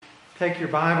Take your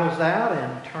Bibles out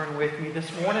and turn with me this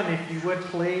morning, if you would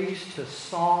please, to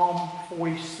Psalm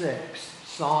 46.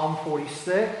 Psalm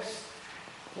 46.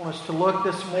 I want us to look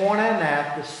this morning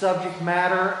at the subject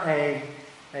matter, a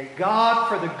God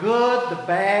for the good, the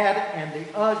bad, and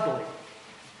the ugly.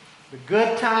 The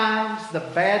good times, the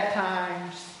bad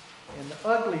times, and the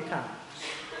ugly times.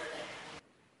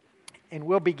 And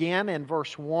we'll begin in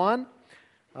verse 1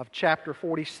 of chapter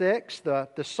 46. The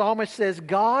psalmist says,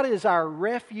 God is our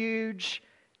refuge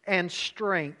and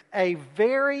strength, a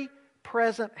very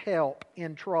present help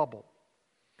in trouble.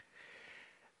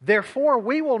 Therefore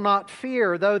we will not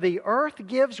fear, though the earth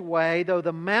gives way, though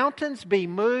the mountains be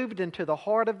moved into the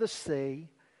heart of the sea,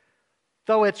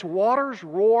 though its waters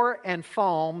roar and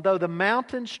foam, though the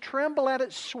mountains tremble at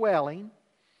its swelling.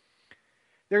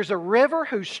 There's a river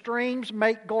whose streams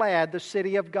make glad the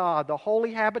city of God, the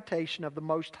holy habitation of the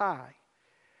Most High.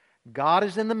 God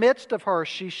is in the midst of her,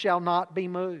 she shall not be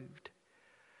moved.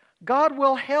 God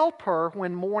will help her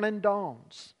when morning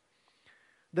dawns.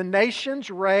 The nations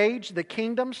rage, the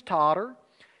kingdoms totter.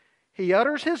 He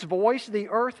utters His voice, the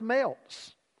earth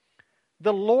melts.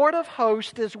 The Lord of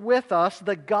hosts is with us,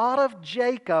 the God of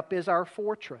Jacob is our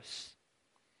fortress.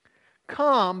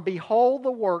 Come, behold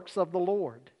the works of the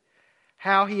Lord.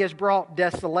 How He has brought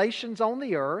desolations on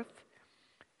the earth.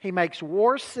 He makes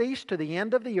war cease to the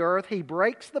end of the earth. He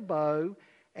breaks the bow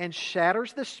and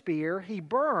shatters the spear. He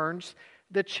burns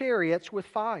the chariots with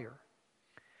fire.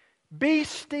 Be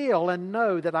still and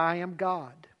know that I am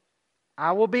God.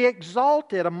 I will be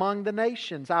exalted among the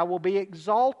nations. I will be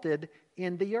exalted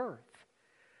in the earth.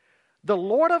 The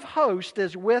Lord of hosts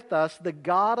is with us. The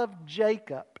God of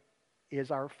Jacob is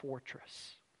our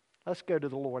fortress. Let's go to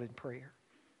the Lord in prayer.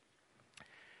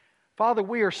 Father,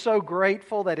 we are so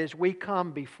grateful that as we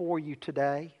come before You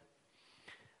today,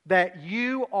 that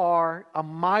You are a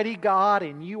mighty God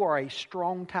and You are a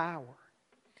strong tower.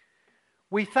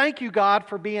 We thank You, God,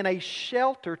 for being a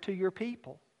shelter to Your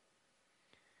people.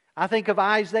 I think of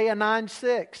Isaiah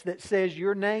 9:6 that says,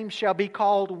 Your name shall be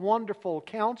called Wonderful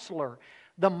Counselor,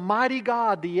 the mighty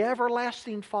God, the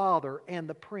everlasting Father, and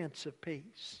the Prince of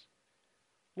Peace.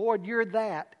 Lord, You're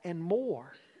that and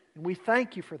more, and we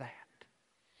thank You for that.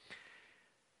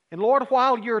 And Lord,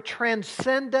 while You're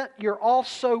transcendent, You're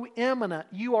also immanent.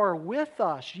 You are with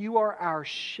us. You are our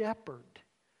shepherd.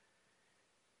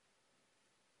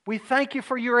 We thank You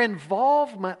for Your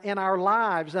involvement in our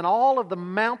lives and all of the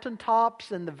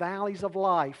mountaintops and the valleys of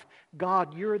life.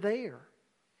 God, You're there.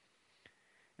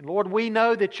 And Lord, we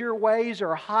know that Your ways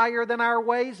are higher than our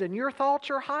ways and Your thoughts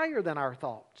are higher than our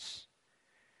thoughts.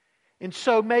 And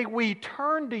so may we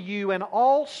turn to You in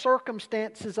all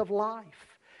circumstances of life.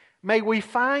 May we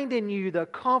find in You the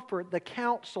comfort, the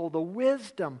counsel, the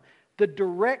wisdom, the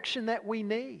direction that we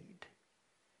need.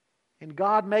 And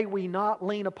God, may we not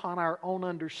lean upon our own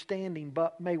understanding,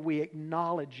 but may we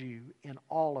acknowledge You in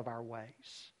all of our ways.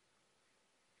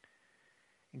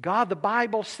 And God, the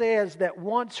Bible says that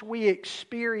once we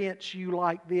experience You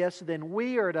like this, then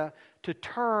we are to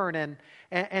turn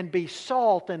and be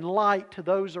salt and light to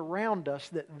those around us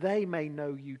that they may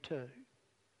know You too.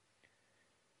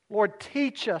 Lord,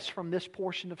 teach us from this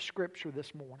portion of Scripture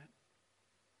this morning.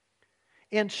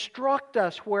 Instruct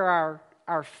us where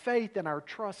our faith and our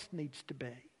trust needs to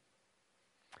be.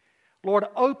 Lord,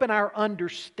 open our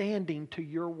understanding to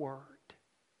Your Word.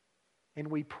 And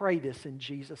we pray this in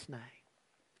Jesus' name.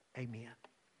 Amen.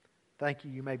 Thank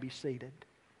you. You may be seated.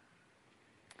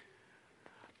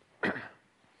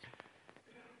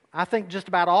 I think just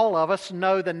about all of us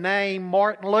know the name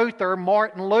Martin Luther.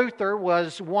 Martin Luther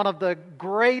was one of the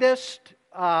greatest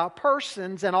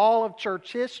persons in all of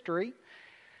church history.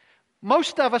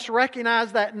 Most of us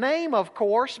recognize that name, of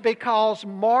course, because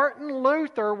Martin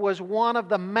Luther was one of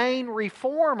the main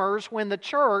reformers when the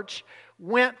church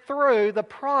went through the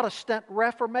Protestant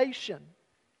Reformation.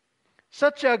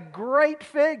 Such a great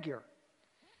figure.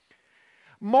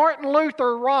 Martin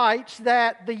Luther writes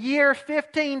that the year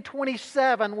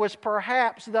 1527 was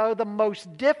perhaps, though, the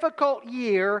most difficult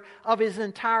year of his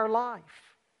entire life.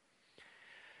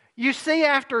 You see,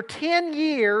 after 10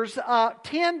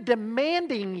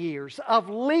 demanding years of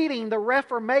leading the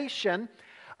Reformation,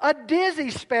 a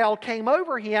dizzy spell came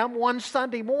over him one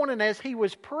Sunday morning as he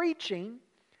was preaching,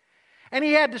 and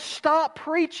he had to stop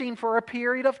preaching for a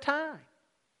period of time.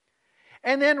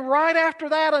 And then right after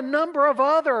that, a number of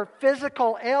other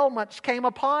physical ailments came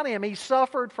upon him. He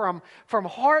suffered from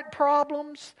heart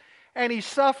problems, and he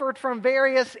suffered from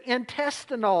various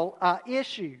intestinal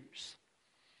issues.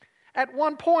 At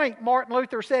one point, Martin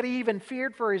Luther said he even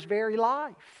feared for his very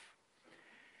life.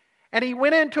 And he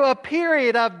went into a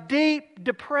period of deep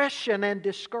depression and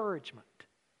discouragement.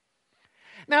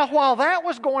 Now, while that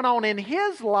was going on in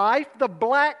his life, the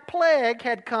Black Plague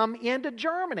had come into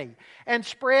Germany and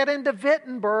spread into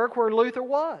Wittenberg, where Luther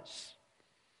was.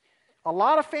 A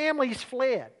lot of families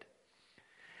fled.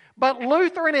 But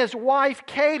Luther and his wife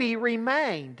Katie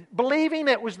remained, believing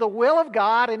it was the will of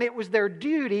God and it was their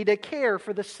duty to care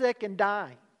for the sick and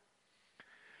dying.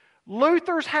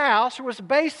 Luther's house was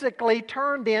basically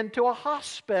turned into a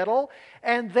hospital,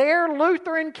 and there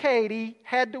Luther and Katie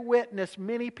had to witness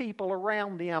many people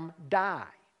around them die.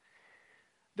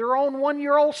 Their own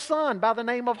 1-year-old son by the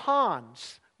name of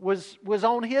Hans was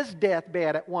on his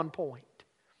deathbed at one point.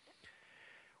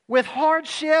 With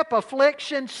hardship,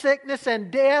 affliction, sickness, and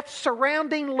death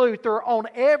surrounding Luther on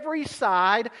every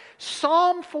side,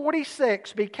 Psalm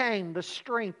 46 became the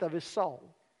strength of his soul.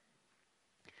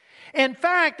 In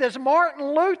fact, as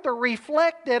Martin Luther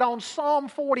reflected on Psalm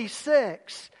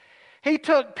 46, he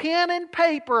took pen and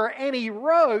paper and he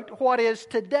wrote what is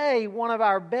today one of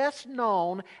our best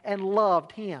known and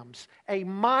loved hymns, "A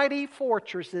Mighty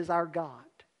Fortress is Our God."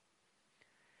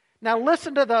 Now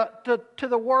listen to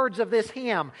the words of this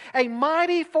hymn. "A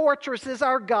mighty fortress is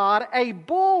our God, a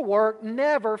bulwark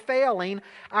never failing,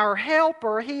 our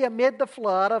helper He amid the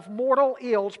flood of mortal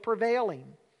ills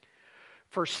prevailing.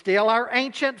 For still our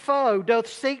ancient foe doth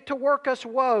seek to work us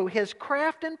woe. His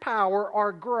craft and power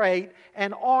are great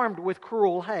and armed with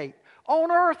cruel hate.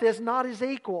 On earth is not His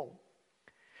equal.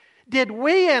 Did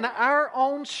we in our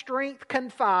own strength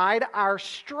confide, our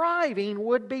striving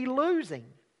would be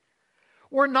losing.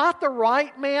 Were not the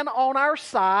right man on our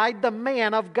side, the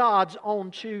man of God's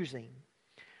own choosing.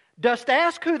 Dost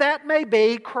ask who that may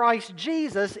be? Christ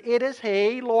Jesus, it is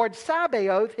He, Lord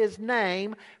Sabaoth, His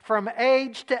name, from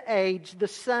age to age the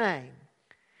same.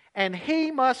 And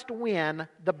He must win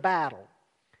the battle.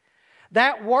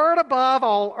 That word above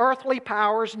all earthly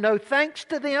powers, no thanks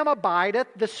to them abideth.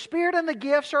 The Spirit and the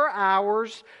gifts are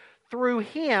ours through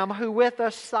Him who with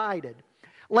us sided.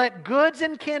 Let goods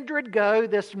and kindred go,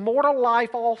 this mortal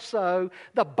life also.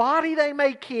 The body they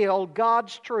may kill,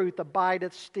 God's truth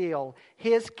abideth still.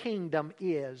 His kingdom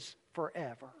is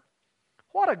forever."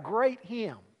 What a great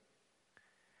hymn.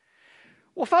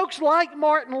 Well, folks, like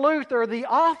Martin Luther, the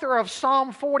author of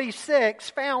Psalm 46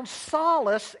 found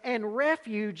solace and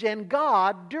refuge in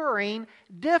God during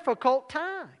difficult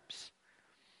times.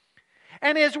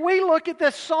 And as we look at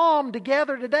this psalm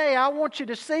together today, I want you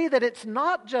to see that it's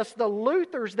not just the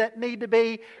Luthers that need to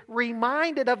be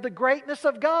reminded of the greatness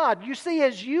of God. You see,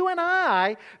 as you and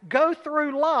I go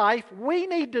through life, we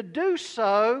need to do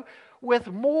so with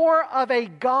more of a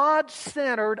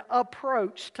God-centered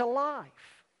approach to life.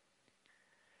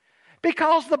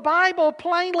 Because the Bible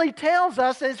plainly tells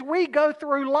us as we go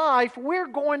through life, we're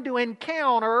going to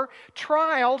encounter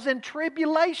trials and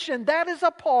tribulation. That is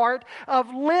a part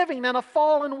of living in a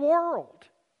fallen world.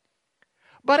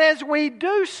 But as we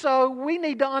do so, we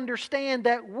need to understand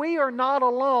that we are not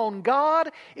alone.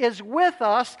 God is with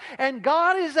us, and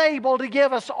God is able to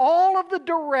give us all of the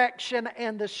direction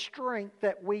and the strength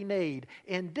that we need.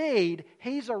 Indeed,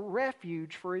 He's a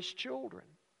refuge for His children.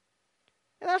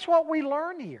 And that's what we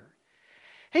learn here.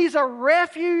 He's a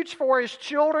refuge for His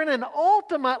children, and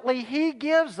ultimately He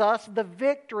gives us the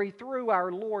victory through our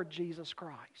Lord Jesus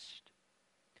Christ.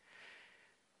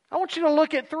 I want you to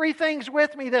look at 3 things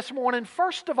with me this morning.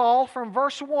 First of all, from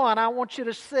verse 1, I want you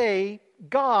to see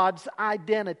God's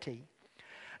identity.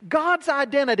 God's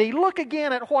identity. Look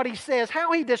again at what He says,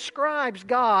 how He describes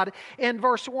God in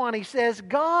verse 1. He says,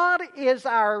 "God is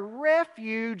our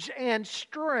refuge and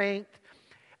strength,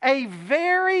 a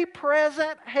very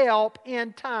present help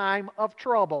in time of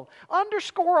trouble."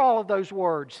 Underscore all of those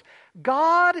words.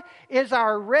 God is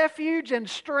our refuge and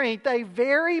strength, a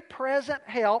very present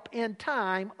help in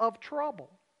time of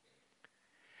trouble.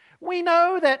 We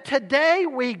know that today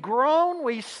we groan,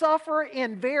 we suffer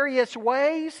in various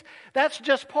ways. That's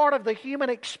just part of the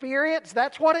human experience.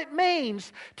 That's what it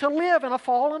means to live in a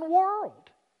fallen world.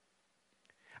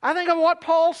 I think of what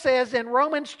Paul says in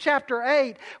Romans chapter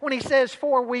 8 when he says,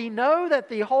 "For we know that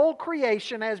the whole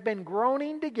creation has been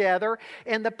groaning together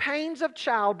in the pains of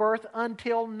childbirth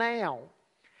until now.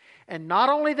 And not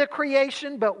only the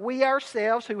creation, but we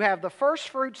ourselves who have the first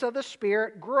fruits of the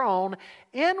Spirit groan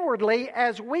inwardly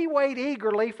as we wait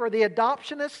eagerly for the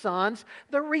adoption as sons,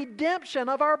 the redemption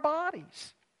of our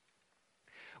bodies."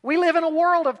 We live in a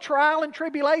world of trial and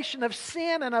tribulation, of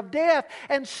sin and of death,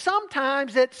 and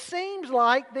sometimes it seems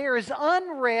like there is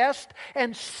unrest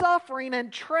and suffering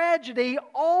and tragedy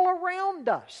all around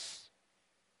us.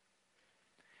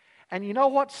 And you know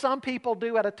what some people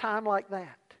do at a time like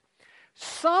that?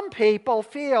 Some people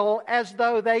feel as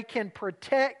though they can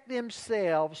protect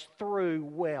themselves through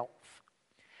wealth.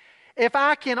 if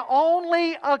I can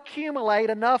only accumulate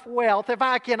enough wealth, if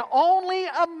I can only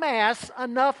amass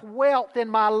enough wealth in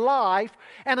my life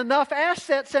and enough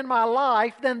assets in my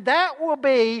life, then that will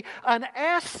be an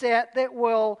asset that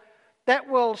will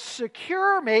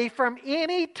secure me from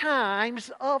any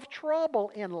times of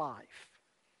trouble in life.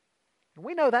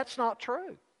 We know that's not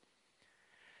true.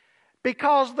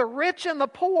 Because the rich and the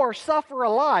poor suffer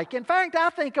alike. In fact, I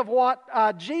think of what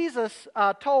Jesus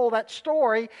told that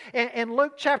story in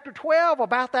Luke chapter 12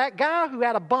 about that guy who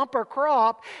had a bumper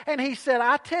crop. And he said,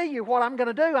 I tell you what I'm going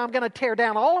to do. I'm going to tear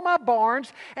down all of my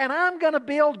barns and I'm going to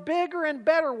build bigger and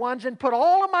better ones and put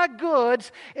all of my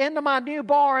goods into my new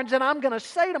barns. And I'm going to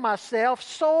say to myself,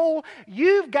 soul,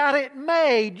 you've got it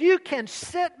made. You can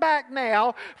sit back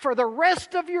now for the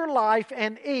rest of your life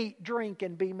and eat, drink,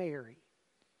 and be merry.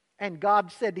 And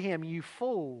God said to him, you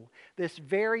fool, this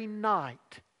very night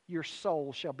your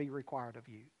soul shall be required of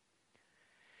you.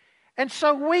 And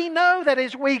so we know that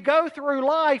as we go through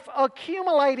life,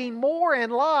 accumulating more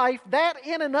in life, that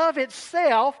in and of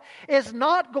itself is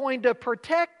not going to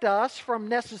protect us from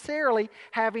necessarily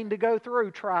having to go through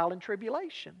trial and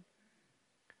tribulation.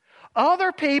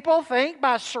 Other people think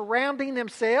by surrounding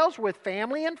themselves with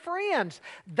family and friends,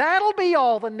 that'll be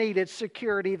all the needed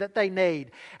security that they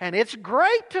need. And it's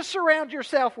great to surround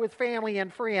yourself with family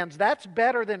and friends. That's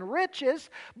better than riches.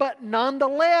 But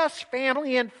nonetheless,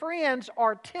 family and friends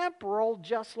are temporal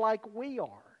just like we are.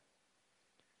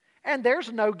 And there's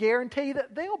no guarantee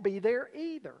that they'll be there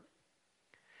either.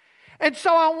 And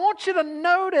so I want you to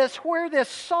notice where this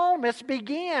psalmist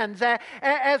begins.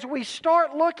 As we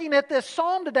start looking at this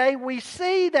psalm today, we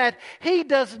see that he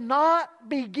does not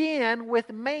begin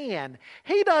with man.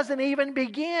 He doesn't even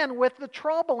begin with the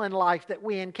trouble in life that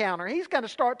we encounter. He's going to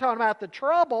start talking about the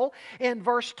trouble in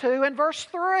verse 2 and verse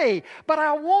 3. But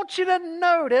I want you to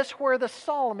notice where the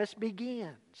psalmist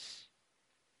begins.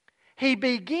 He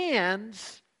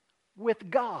begins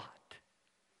with God.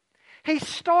 He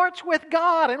starts with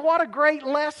God, and what a great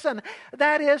lesson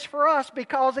that is for us,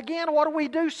 because again, what do we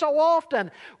do so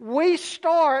often? We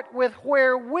start with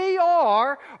where we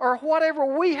are or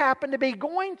whatever we happen to be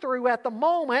going through at the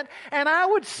moment, and I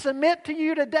would submit to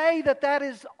you today that that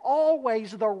is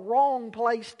always the wrong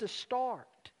place to start.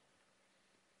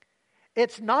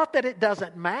 It's not that it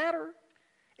doesn't matter.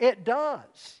 It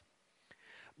does.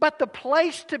 But the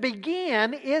place to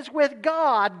begin is with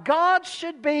God. God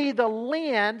should be the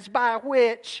lens by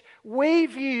which we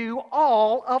view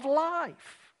all of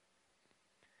life.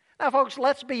 Now, folks,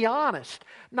 let's be honest.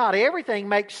 Not everything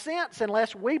makes sense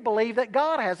unless we believe that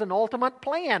God has an ultimate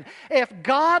plan. If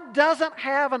God doesn't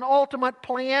have an ultimate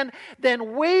plan,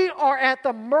 then we are at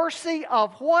the mercy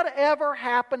of whatever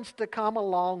happens to come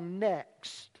along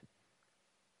next.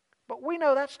 But we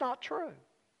know that's not true.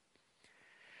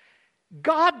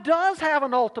 God does have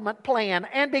an ultimate plan,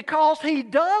 and because He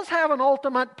does have an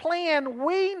ultimate plan,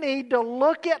 we need to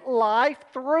look at life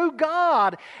through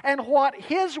God and what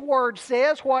His Word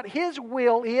says, what His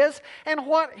will is, and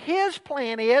what His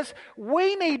plan is.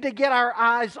 We need to get our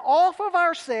eyes off of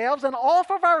ourselves and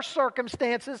off of our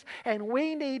circumstances, and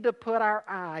we need to put our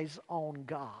eyes on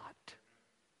God.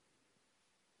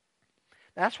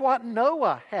 That's what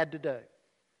Noah had to do.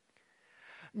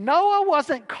 Noah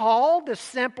wasn't called to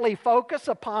simply focus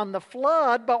upon the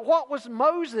flood, but what was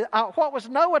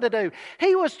Noah to do?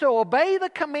 He was to obey the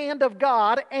command of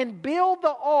God and build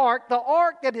the ark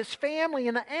that his family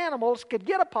and the animals could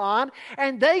get upon,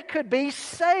 and they could be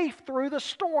safe through the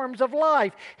storms of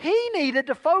life. He needed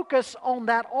to focus on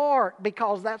that ark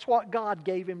because that's what God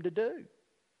gave him to do.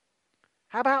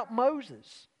 How about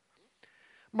Moses?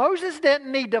 Moses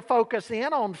didn't need to focus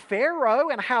in on Pharaoh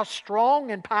and how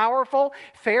strong and powerful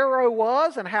Pharaoh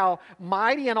was and how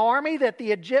mighty an army that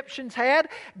the Egyptians had.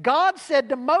 God said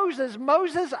to Moses,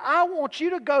 Moses, I want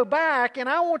you to go back and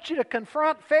I want you to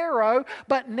confront Pharaoh,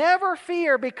 but never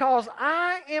fear because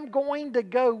I am going to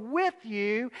go with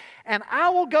you, and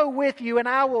I will go with you and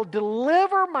I will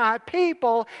deliver my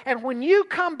people, and when you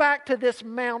come back to this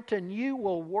mountain, you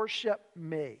will worship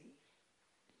me.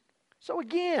 So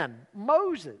again,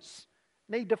 Moses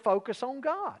needed to focus on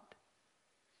God.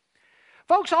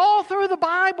 Folks, all through the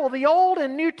Bible, the Old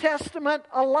and New Testament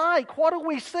alike, what do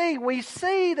we see? We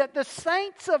see that the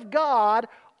saints of God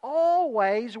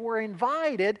always were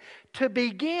invited to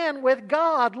begin with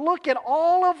God. Look at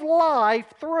all of life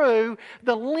through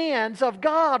the lens of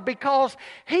God, because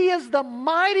He is the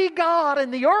mighty God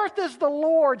and the earth is the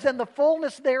Lord's and the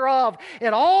fullness thereof.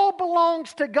 It all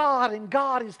belongs to God, and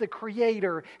God is the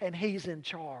Creator and He's in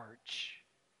charge.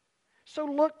 So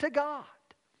look to God.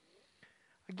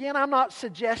 Again, I'm not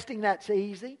suggesting that's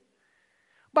easy,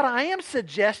 but I am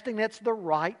suggesting it's the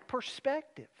right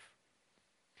perspective.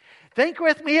 Think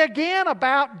with me again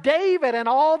about David and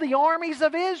all the armies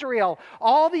of Israel.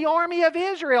 All the army of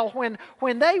Israel,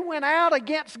 when they went out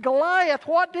against Goliath,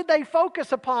 what did they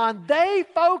focus upon? They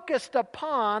focused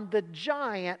upon the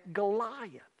giant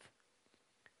Goliath.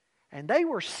 And they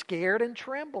were scared and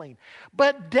trembling.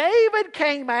 But David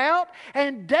came out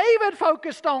and David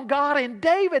focused on God, and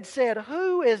David said,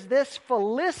 "Who is this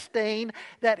Philistine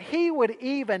that he would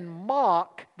even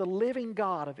mock the living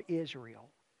God of Israel?"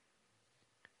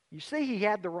 You see, he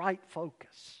had the right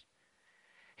focus.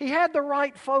 He had the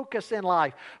right focus in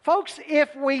life. Folks,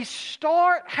 if we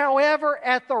start, however,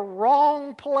 at the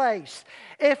wrong place,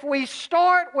 if we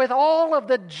start with all of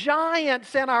the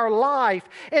giants in our life,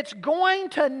 it's going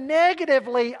to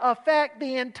negatively affect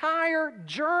the entire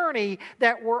journey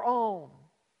that we're on.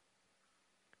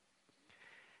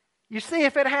 You see,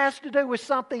 if it has to do with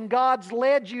something God's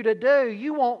led you to do,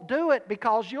 you won't do it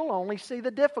because you'll only see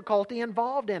the difficulty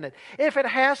involved in it. If it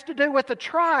has to do with a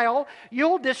trial,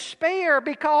 you'll despair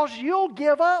because you'll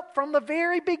give up from the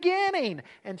very beginning.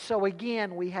 And so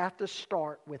again, we have to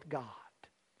start with God.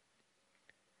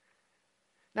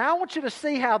 Now I want you to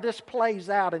see how this plays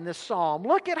out in this psalm.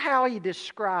 Look at how he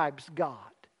describes God.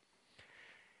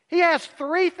 He has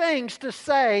three things to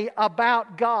say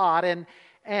about God, and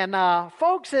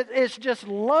folks, it's just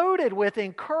loaded with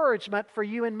encouragement for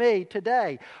you and me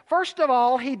today. First of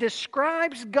all, he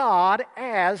describes God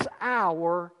as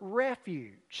our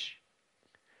refuge.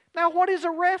 Now, what is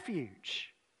a refuge?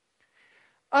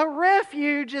 A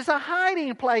refuge is a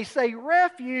hiding place. A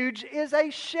refuge is a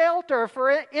shelter.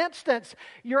 For instance,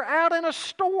 you're out in a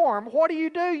storm. What do?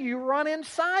 You run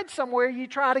inside somewhere. You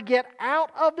try to get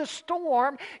out of the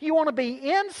storm. You want to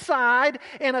be inside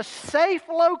in a safe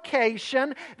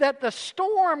location that the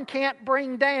storm can't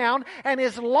bring down. And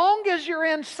as long as you're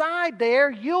inside there,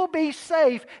 you'll be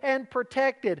safe and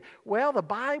protected. Well, the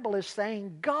Bible is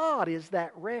saying God is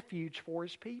that refuge for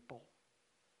His people.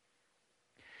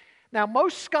 Now,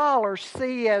 most scholars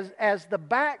see as the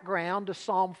background to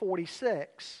Psalm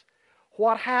 46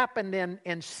 what happened in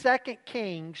 2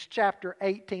 Kings chapter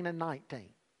 18 and 19.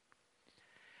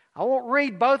 I won't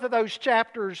read both of those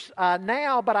chapters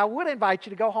now, but I would invite you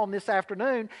to go home this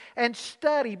afternoon and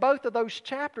study both of those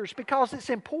chapters because it's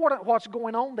important what's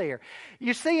going on there.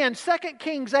 You see, in 2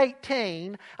 Kings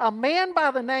 18, a man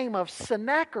by the name of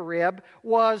Sennacherib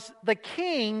was the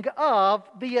king of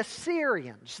the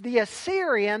Assyrians. The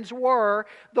Assyrians were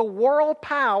the world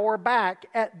power back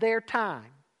at their time.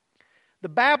 The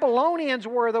Babylonians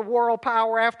were the world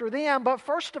power after them, but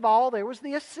first of all, there was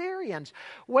the Assyrians.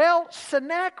 Well,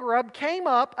 Sennacherib came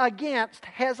up against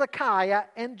Hezekiah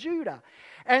and Judah.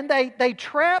 And they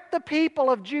trapped the people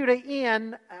of Judah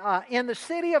in the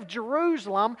city of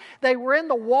Jerusalem. They were in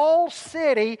the walled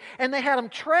city, and they had them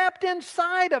trapped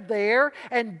inside of there.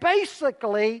 And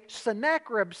basically,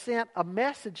 Sennacherib sent a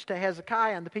message to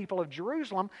Hezekiah and the people of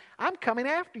Jerusalem, "I'm coming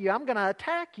after you. I'm going to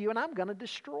attack you, and I'm going to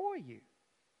destroy you."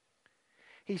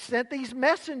 He sent these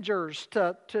messengers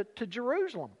to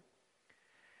Jerusalem.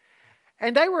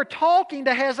 And they were talking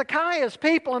to Hezekiah's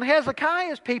people, and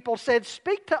Hezekiah's people said,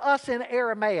 "Speak to us in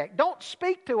Aramaic. Don't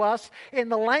speak to us in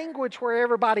the language where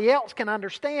everybody else can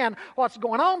understand what's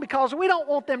going on because we don't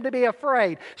want them to be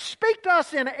afraid. Speak to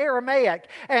us in Aramaic."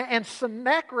 And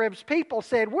Sennacherib's people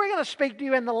said, "We're going to speak to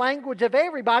you in the language of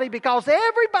everybody because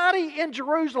everybody in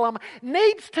Jerusalem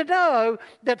needs to know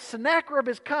that Sennacherib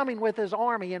is coming with his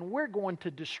army and we're going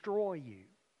to destroy you."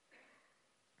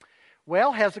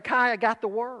 Well, Hezekiah got the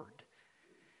word.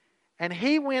 And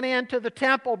he went into the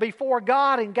temple before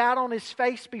God and got on his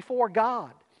face before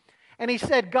God. And he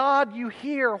said, "God, you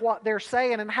hear what they're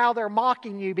saying and how they're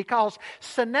mocking you." Because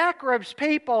Sennacherib's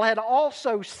people had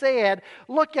also said,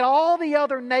 "Look at all the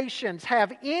other nations.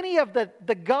 Have any of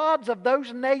the gods of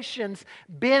those nations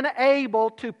been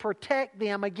able to protect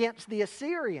them against the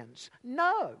Assyrians?"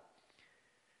 No.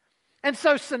 And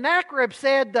so Sennacherib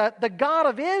said that the God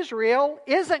of Israel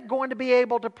isn't going to be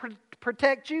able to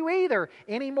protect you either,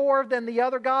 any more than the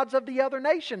other gods of the other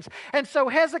nations. And so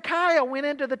Hezekiah went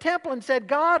into the temple and said,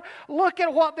 "God, look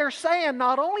at what they're saying,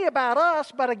 not only about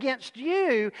us, but against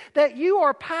you, that you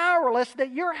are powerless,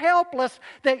 that you're helpless,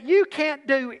 that you can't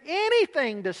do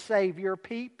anything to save your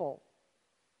people."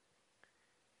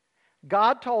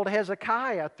 God told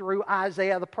Hezekiah through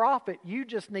Isaiah the prophet, "You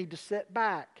just need to sit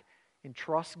back and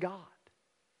trust God."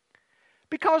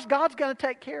 Because God's going to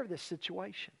take care of this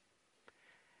situation.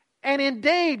 And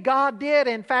indeed, God did.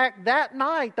 In fact, that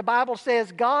night, the Bible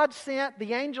says, God sent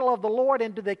the angel of the Lord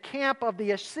into the camp of the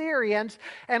Assyrians.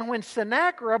 And when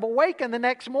Sennacherib awakened the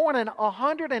next morning,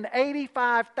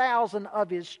 185,000 of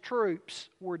his troops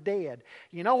were dead.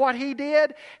 You know what he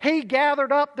did? He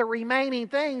gathered up the remaining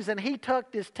things and he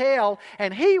tucked his tail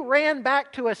and he ran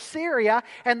back to Assyria.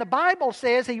 And the Bible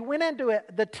says he went into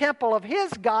the temple of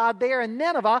his god there in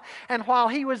Nineveh. And while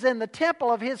he was in the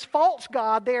temple of his false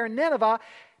god there in Nineveh,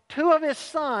 two of his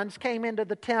sons came into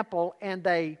the temple and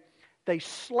they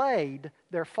slayed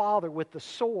their father with the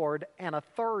sword, and a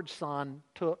third son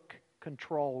took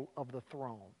control of the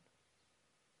throne.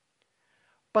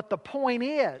 But the point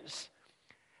is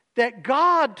that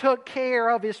God took care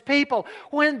of His people.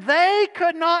 When they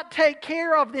could not take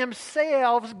care of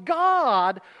themselves,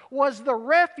 God was the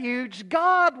refuge.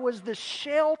 God was the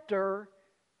shelter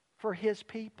for His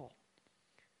people.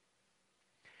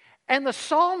 And the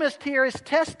psalmist here is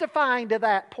testifying to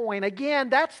that point. Again,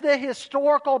 that's the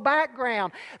historical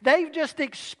background. They've just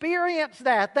experienced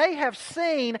that. They have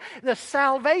seen the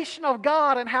salvation of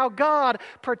God and how God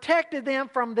protected them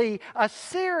from the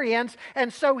Assyrians.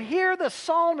 And so here the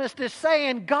psalmist is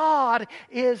saying, God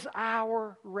is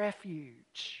our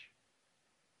refuge.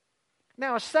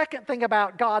 Now, a second thing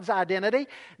about God's identity,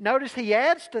 notice he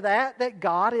adds to that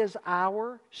God is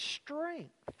our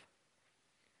strength.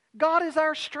 God is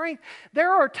our strength.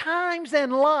 There are times in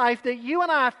life that you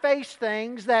and I face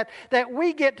things that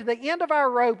we get to the end of our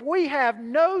rope. We have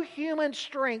no human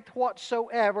strength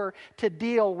whatsoever to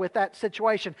deal with that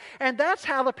situation. And that's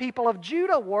how the people of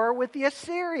Judah were with the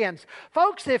Assyrians.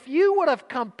 Folks, if you would have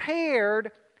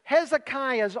compared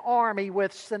Hezekiah's army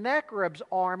with Sennacherib's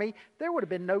army, there would have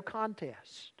been no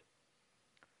contest.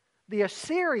 The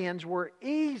Assyrians were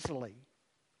easily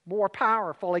more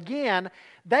powerful. Again,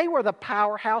 they were the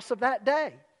powerhouse of that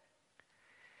day.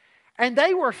 And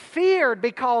they were feared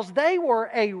because they were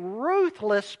a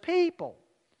ruthless people.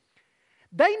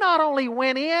 They not only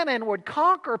went in and would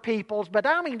conquer peoples, but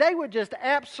they would just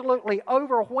absolutely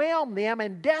overwhelm them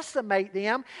and decimate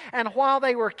them. And while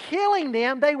they were killing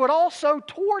them, they would also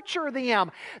torture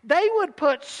them. They would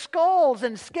put skulls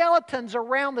and skeletons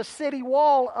around the city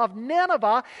wall of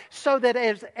Nineveh so that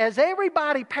as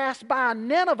everybody passed by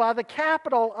Nineveh, the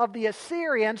capital of the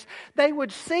Assyrians, they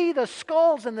would see the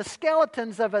skulls and the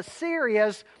skeletons of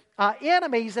Assyria's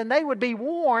enemies, and they would be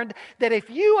warned that if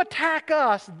you attack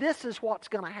us, this is what's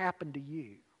going to happen to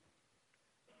you.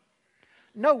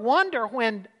 No wonder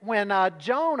when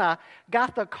Jonah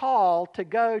got the call to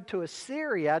go to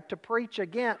Assyria to preach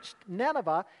against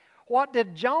Nineveh, what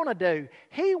did Jonah do?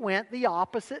 He went the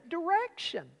opposite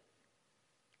direction.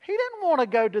 He didn't want to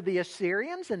go to the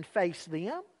Assyrians and face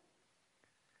them.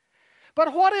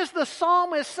 But what is the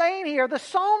psalmist saying here? The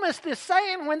psalmist is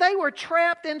saying when they were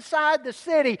trapped inside the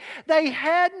city, they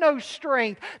had no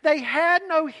strength. They had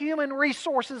no human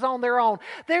resources on their own.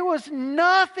 There was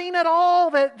nothing at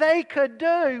all that they could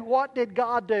do. What did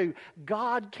God do?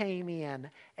 God came in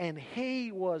and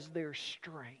He was their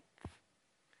strength.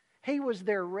 He was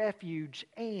their refuge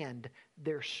and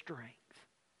their strength.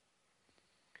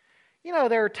 You know,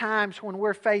 there are times when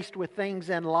we're faced with things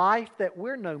in life that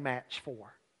we're no match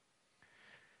for.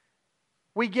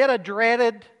 We get a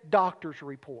dreaded doctor's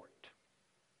report.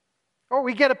 Or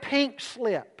we get a pink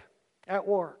slip at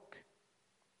work.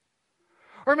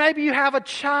 Or maybe you have a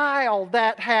child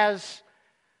that has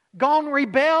gone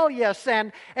rebellious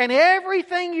and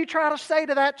everything you try to say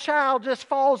to that child just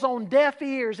falls on deaf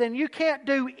ears and you can't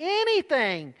do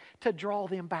anything to draw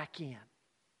them back in.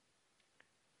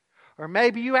 Or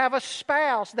maybe you have a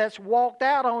spouse that's walked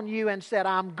out on you and said,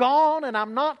 I'm gone and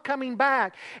I'm not coming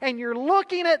back. And you're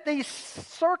looking at these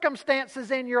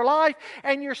circumstances in your life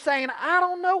and you're saying, I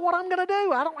don't know what I'm going to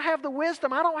do. I don't have the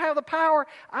wisdom. I don't have the power.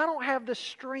 I don't have the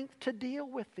strength to deal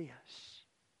with this.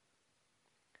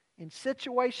 In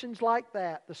situations like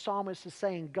that, the psalmist is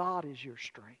saying, God is your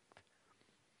strength.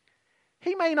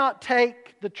 He may not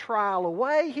take the trial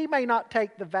away. He may not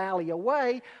take the valley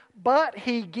away. But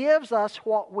He gives us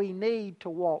what we need to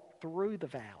walk through the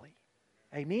valley.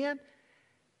 Amen?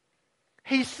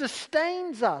 He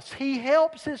sustains us. He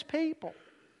helps His people.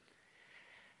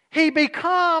 He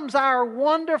becomes our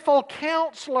wonderful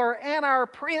counselor and our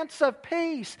Prince of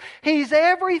Peace. He's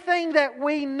everything that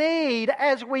we need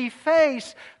as we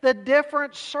face the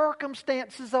different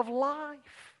circumstances of life.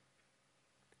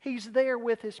 He's there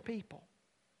with His people.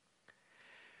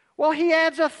 Well, he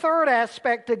adds a third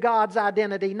aspect to God's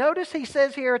identity. Notice he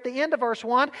says here at the end of verse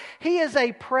 1, He is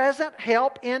a present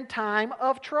help in time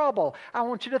of trouble. I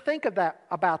want you to think of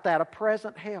about that, a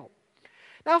present help.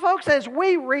 Now, folks, as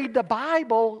we read the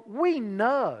Bible, we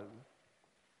know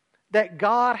that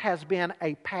God has been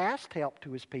a past help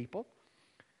to His people.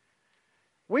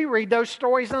 We read those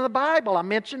stories in the Bible. I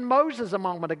mentioned Moses a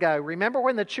moment ago. Remember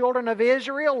when the children of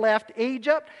Israel left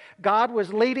Egypt? God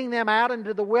was leading them out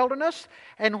into the wilderness.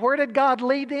 And where did God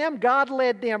lead them? God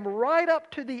led them right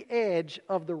up to the edge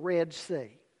of the Red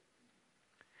Sea.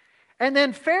 And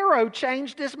then Pharaoh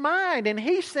changed his mind, and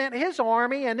he sent his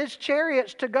army and his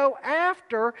chariots to go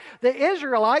after the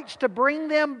Israelites to bring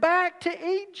them back to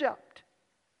Egypt.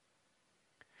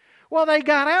 Well, they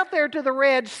got out there to the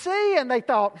Red Sea and they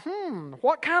thought,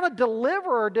 what kind of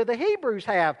deliverer do the Hebrews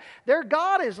have? Their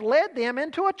God has led them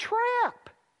into a trap.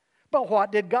 But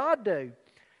what did God do?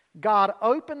 God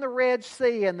opened the Red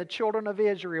Sea and the children of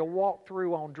Israel walked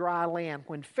through on dry land.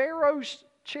 When Pharaoh's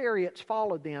chariots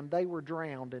followed them, they were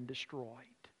drowned and destroyed.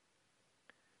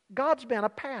 God's been a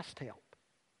past help.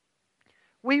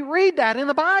 We read that in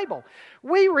the Bible.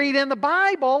 We read in the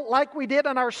Bible, like we did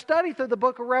in our study through the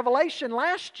book of Revelation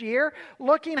last year,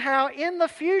 looking how in the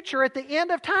future, at the end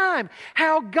of time,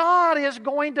 how God is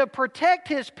going to protect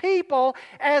His people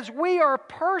as we are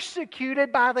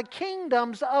persecuted by the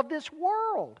kingdoms of this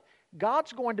world.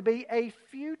 God's going to be a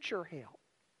future help.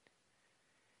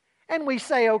 And we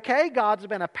say, okay, God's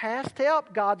been a past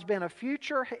help, God's been a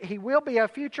future, He will be a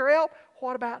future help.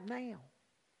 What about now?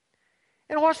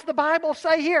 And what's the Bible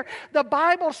say here? The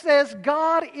Bible says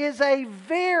God is a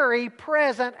very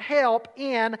present help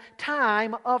in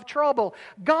time of trouble.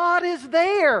 God is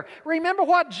there. Remember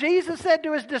what Jesus said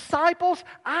to His disciples?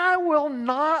 I will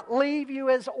not leave you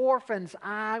as orphans.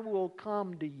 I will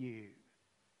come to you.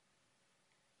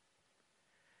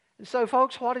 And so,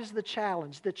 folks, what is the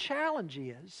challenge? The challenge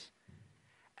is,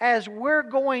 as we're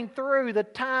going through the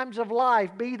times of life,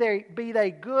 be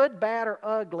they good, bad, or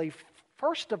ugly,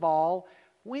 first of all,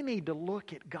 we need to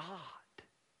look at God.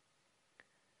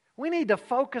 We need to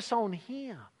focus on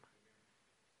Him.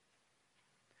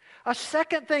 A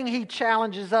second thing He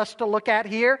challenges us to look at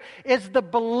here is the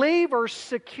believer's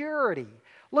security.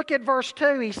 Look at verse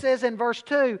 2. He says in verse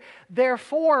 2,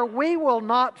 therefore we will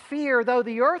not fear, though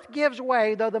the earth gives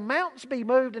way, though the mountains be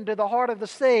moved into the heart of the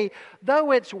sea,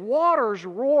 though its waters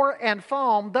roar and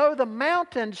foam, though the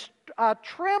mountains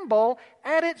tremble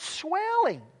at its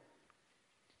swelling.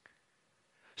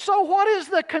 So what is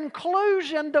the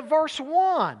conclusion to verse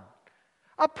 1?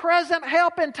 A present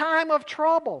help in time of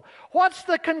trouble. What's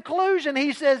the conclusion?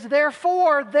 He says,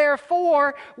 therefore,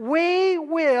 we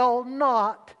will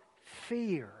not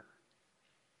fear.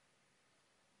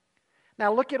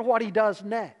 Now look at what He does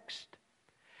next.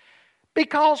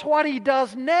 Because what He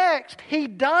does next, He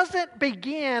doesn't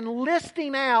begin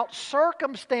listing out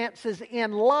circumstances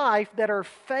in life that are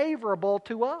favorable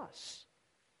to us.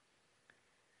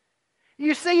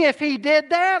 You see, if He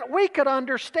did that, we could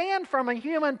understand from a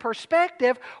human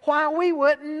perspective why we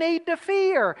wouldn't need to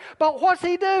fear. But what's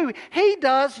He do? He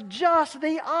does just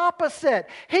the opposite.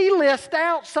 He lists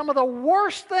out some of the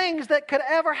worst things that could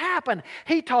ever happen.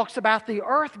 He talks about the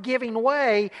earth giving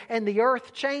way and the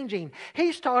earth changing.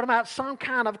 He's talking about some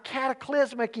kind of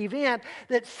cataclysmic event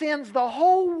that sends the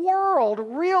whole world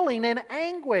reeling in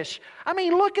anguish. I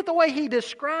mean, look at the way He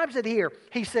describes it here.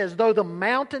 He says, though the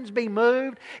mountains be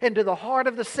moved into the heart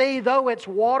of the sea, though its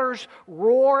waters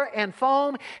roar and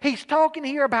foam. He's talking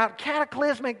here about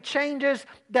cataclysmic changes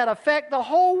that affect the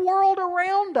whole world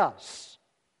around us.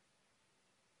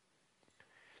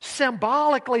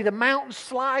 Symbolically, the mountains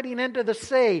sliding into the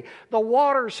sea, the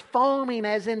waters foaming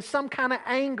as in some kind of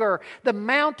anger, the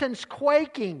mountains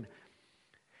quaking.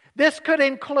 This could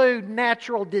include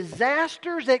natural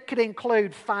disasters. It could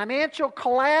include financial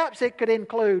collapse. It could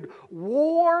include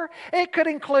war. It could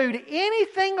include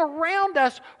anything around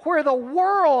us where the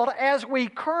world as we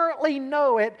currently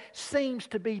know it seems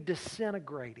to be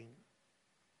disintegrating.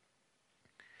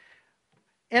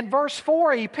 In verse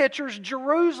 4, he pictures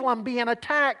Jerusalem being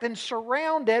attacked and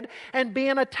surrounded and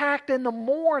being attacked in the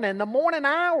morning. The morning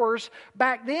hours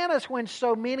back then is when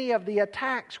so many of the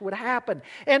attacks would happen.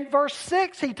 In verse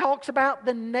 6, he talks about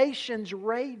the nations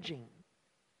raging.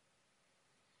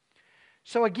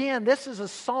 So again, this is a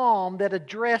psalm that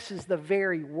addresses the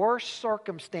very worst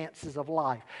circumstances of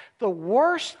life. The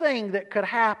worst thing that could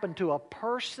happen to a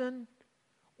person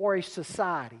or a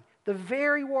society. The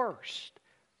very worst.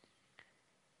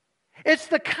 It's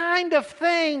the kind of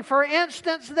thing, for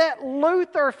instance, that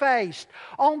Luther faced.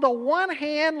 On the one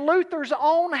hand, Luther's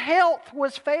own health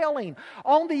was failing.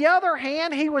 On the other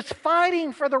hand, he was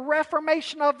fighting for the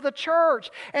reformation of the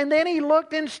church. And then he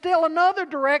looked in still another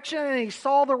direction and he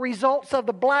saw the results of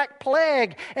the Black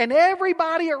Plague and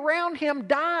everybody around him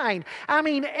dying. I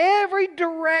mean, every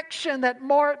direction that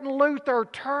Martin Luther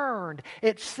turned,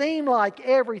 it seemed like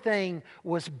everything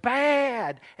was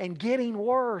bad and getting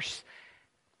worse.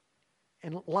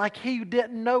 And like he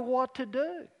didn't know what to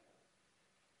do.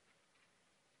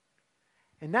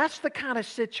 And that's the kind of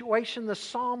situation the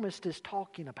psalmist is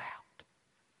talking about.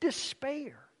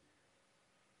 Despair.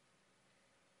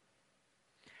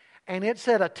 And it's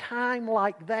at a time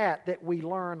like that that we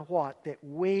learn what? That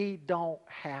we don't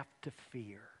have to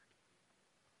fear.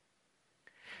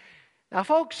 Now,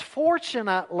 folks,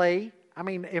 fortunately, I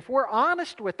mean, if we're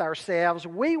honest with ourselves,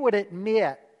 we would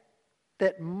admit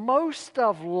that most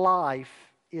of life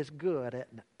is good,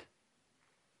 isn't it?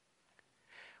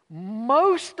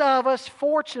 Most of us,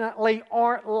 fortunately,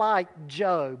 aren't like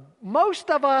Job. Most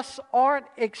of us aren't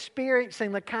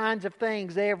experiencing the kinds of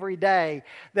things every day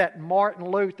that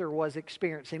Martin Luther was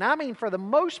experiencing. I mean, for the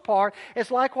most part,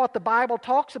 it's like what the Bible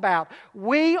talks about.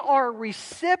 We are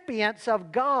recipients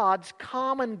of God's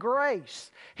common grace.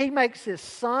 He makes His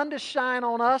sun to shine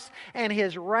on us and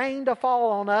His rain to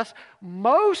fall on us.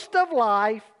 Most of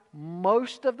life,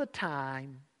 most of the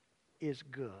time, is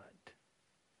good.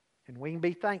 And we can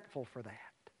be thankful for that.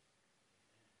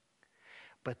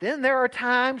 But then there are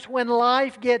times when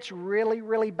life gets really,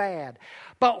 really bad.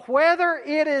 But whether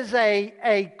it is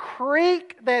a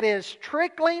creek that is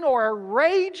trickling or a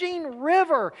raging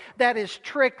river that is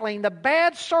trickling, the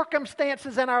bad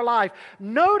circumstances in our life,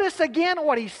 notice again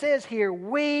what he says here,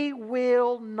 we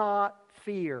will not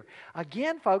fear.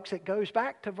 Again, folks, it goes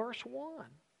back to verse 1.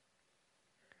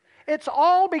 It's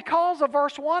all because of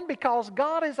verse 1, because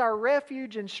God is our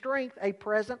refuge and strength, a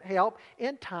present help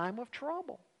in time of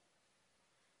trouble.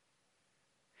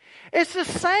 It's the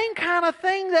same kind of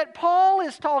thing that Paul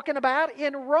is talking about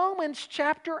in Romans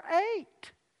chapter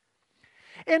 8.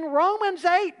 In Romans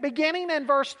 8, beginning in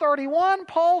verse 31,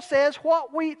 Paul says,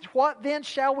 What then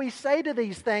shall we say to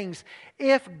these things?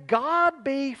 If God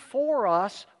be for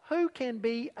us, who can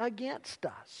be against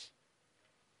us?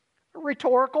 A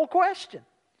rhetorical question.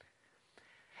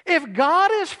 If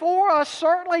God is for us,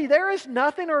 certainly there is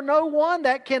nothing or no one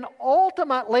that can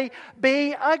ultimately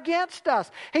be against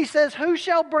us. He says, who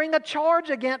shall bring a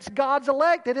charge against God's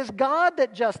elect? It is God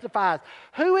that justifies.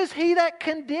 Who is he that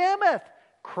condemneth?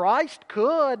 Christ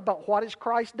could, but what has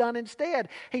Christ done instead?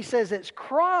 He says it's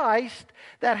Christ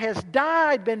that has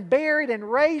died, been buried,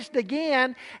 and raised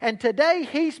again, and today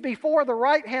He's before the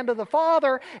right hand of the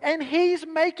Father, and He's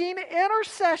making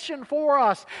intercession for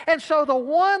us. And so the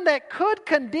one that could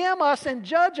condemn us and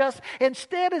judge us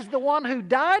instead is the one who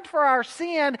died for our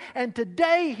sin, and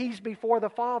today He's before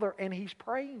the Father, and He's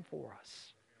praying for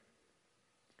us.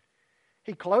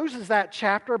 He closes that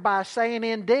chapter by saying,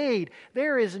 indeed,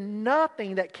 there is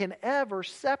nothing that can ever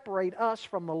separate us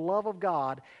from the love of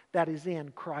God that is in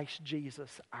Christ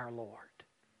Jesus our Lord.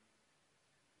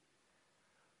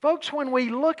 Folks, when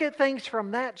we look at things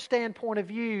from that standpoint of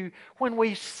view, when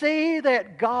we see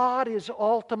that God is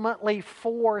ultimately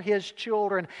for His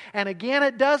children, and again,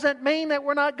 it doesn't mean that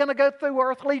we're not going to go through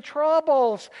earthly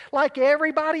troubles like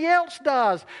everybody else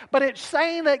does, but it's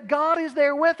saying that God is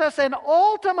there with us, and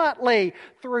ultimately,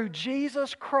 through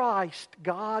Jesus Christ,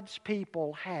 God's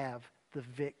people have the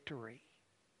victory.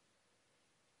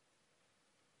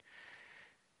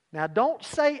 Now, don't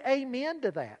say amen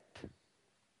to that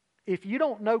if you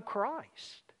don't know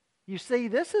Christ. You see,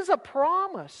 this is a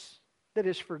promise that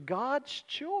is for God's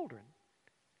children.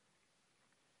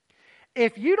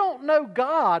 If you don't know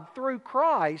God through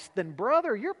Christ, then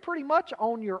brother, you're pretty much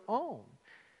on your own.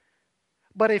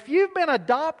 But if you've been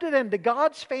adopted into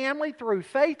God's family through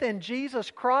faith in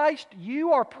Jesus Christ,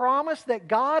 you are promised that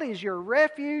God is your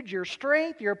refuge, your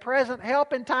strength, your present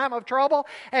help in time of trouble.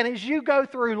 And as you go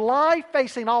through life,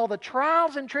 facing all the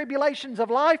trials and tribulations of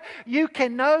life, you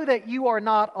can know that you are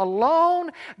not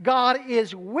alone. God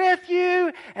is with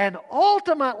you, and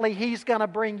ultimately He's going to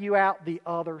bring you out the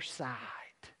other side.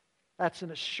 That's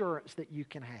an assurance that you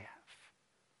can have.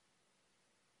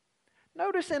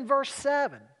 Notice in verse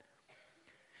 7,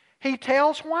 he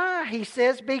tells why. He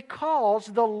says, because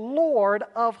the Lord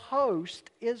of hosts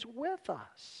is with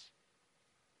us.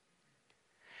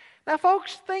 Now,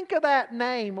 folks, think of that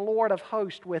name, Lord of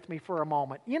hosts, with me for a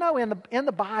moment. You know, in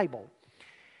the Bible,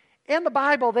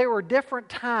 there were different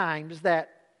times that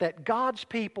God's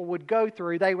people would go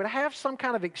through. They would have some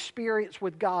kind of experience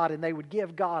with God, and they would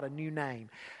give God a new name.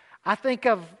 I think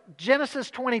of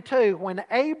Genesis 22 when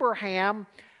Abraham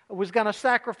was going to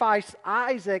sacrifice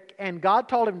Isaac and God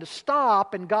told him to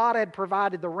stop and God had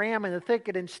provided the ram in the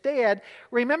thicket instead.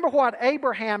 Remember what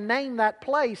Abraham named that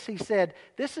place. He said,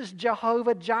 "This is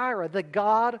Jehovah Jireh, the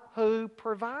God who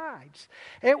provides."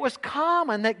 It was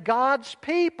common that God's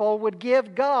people would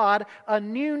give God a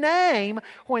new name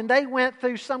when they went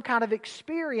through some kind of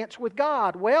experience with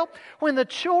God. Well, when the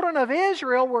children of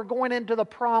Israel were going into the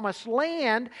promised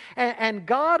land and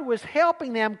God was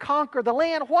helping them conquer the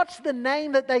land, what's the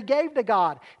name that they gave to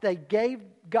God? They gave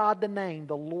God the name,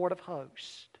 the Lord of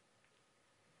Hosts.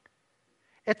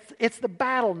 It's the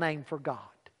battle name for God.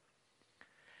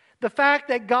 The fact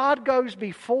that God goes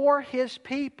before His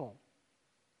people.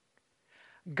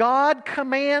 God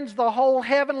commands the whole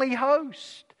heavenly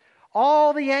host,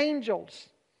 all the angels,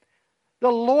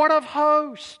 the Lord of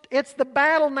Hosts. It's the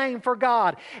battle name for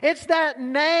God. It's that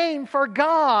name for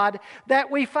God that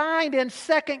we find in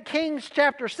 2 Kings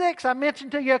chapter 6. I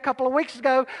mentioned to you a couple of weeks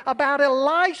ago about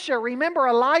Elisha. Remember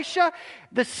Elisha?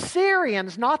 The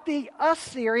Syrians, not the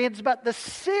Assyrians, but the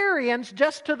Syrians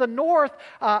just to the north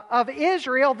of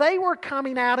Israel, they were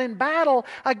coming out in battle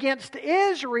against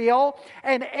Israel.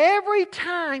 And every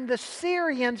time the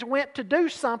Syrians went to do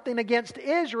something against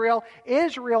Israel,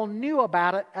 Israel knew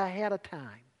about it ahead of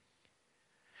time.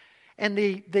 And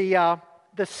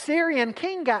the Syrian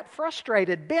king got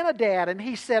frustrated, Ben-Hadad, and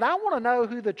he said, "I want to know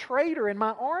who the traitor in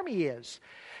my army is.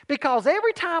 Because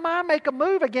every time I make a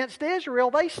move against Israel,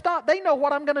 they stop. They know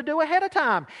what I'm going to do ahead of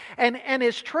time." And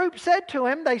his troops said to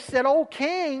him, they said, "Oh,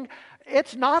 king,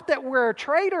 it's not that we're a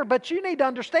traitor, but you need to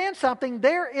understand something.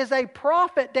 There is a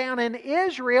prophet down in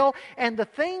Israel, and the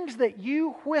things that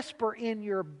you whisper in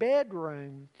your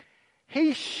bedroom,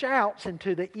 he shouts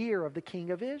into the ear of the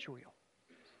king of Israel."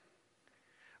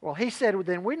 Well, he said, "Well,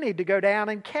 then we need to go down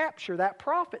and capture that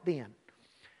prophet then."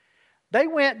 They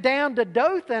went down to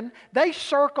Dothan. They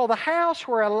circled the house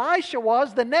where Elisha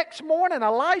was. The next morning,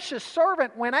 Elisha's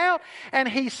servant went out and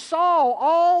he saw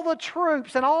all the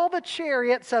troops and all the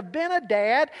chariots of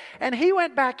Ben-Hadad. And he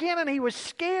went back in and he was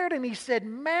scared and he said,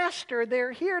 "Master,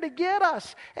 they're here to get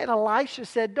us." And Elisha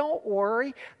said, "Don't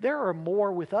worry. There are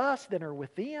more with us than are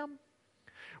with them."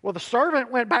 Well, the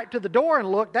servant went back to the door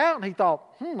and looked out and he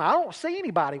thought, I don't see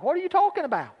anybody. What are you talking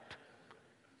about?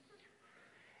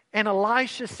 And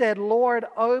Elisha said, "Lord,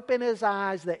 open his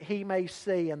eyes that he may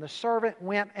see." And the servant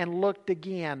went and looked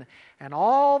again. And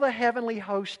all the heavenly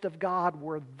host of God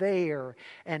were there.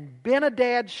 And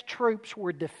Ben-Hadad's troops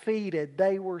were defeated.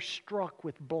 They were struck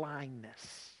with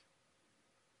blindness.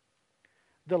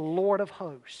 The Lord of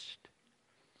hosts.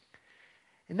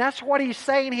 And that's what he's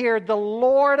saying here. The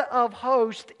Lord of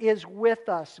hosts is with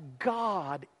us.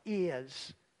 God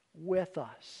is with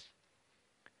us.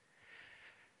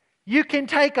 You can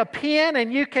take a pen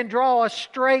and you can draw a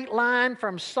straight line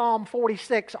from Psalm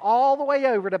 46 all the way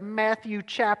over to Matthew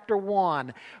chapter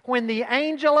 1. When the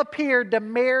angel appeared to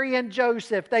Mary and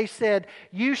Joseph, they said,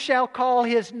 "You shall call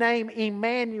his name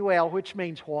Emmanuel," which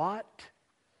means what?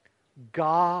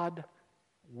 God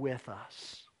with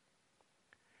us.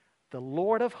 The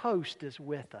Lord of hosts is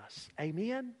with us.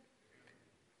 Amen?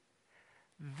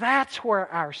 That's where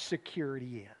our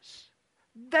security is.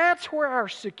 That's where our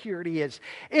security is.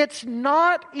 It's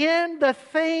not in the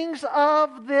things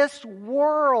of this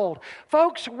world.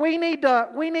 Folks, we need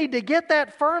to get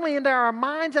that firmly into our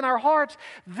minds and our hearts.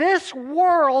 This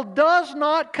world does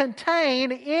not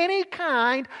contain any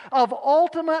kind of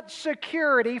ultimate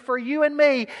security for you and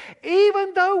me,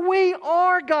 even though we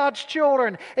are God's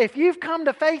children. If you've come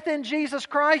to faith in Jesus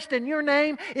Christ and your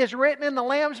name is written in the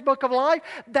Lamb's Book of Life,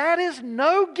 that is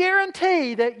no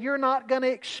guarantee that you're not going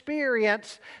to experience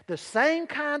the same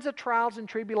kinds of trials and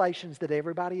tribulations that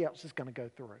everybody else is going to go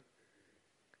through.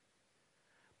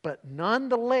 But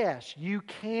nonetheless, you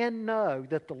can know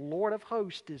that the Lord of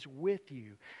hosts is with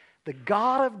you. The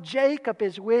God of Jacob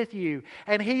is with you,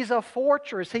 and He's a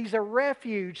fortress, He's a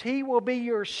refuge. He will be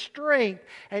your strength,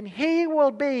 and He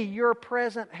will be your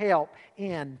present help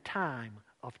in time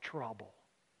of trouble.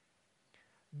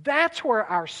 That's where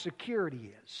our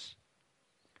security is.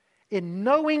 In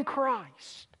knowing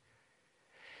Christ.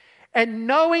 And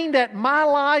knowing that my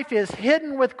life is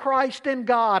hidden with Christ in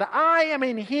God. I am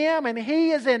in Him and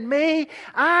He is in me.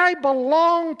 I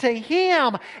belong to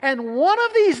Him. And one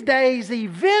of these days,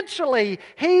 eventually,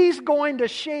 He's going to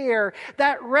share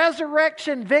that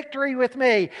resurrection victory with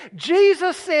me.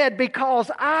 Jesus said, "Because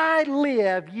I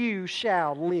live, you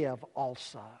shall live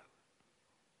also."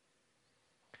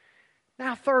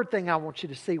 Now, third thing I want you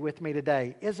to see with me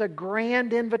today is a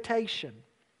grand invitation.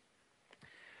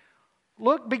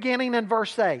 Look beginning in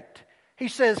verse 8. He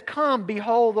says, "Come,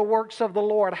 behold the works of the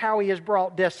Lord, how He has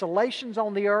brought desolations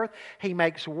on the earth. He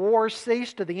makes wars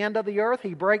cease to the end of the earth.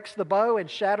 He breaks the bow and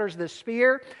shatters the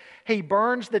spear. He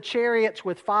burns the chariots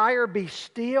with fire. Be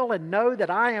still and know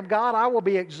that I am God. I will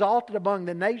be exalted among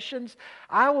the nations.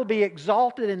 I will be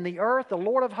exalted in the earth. The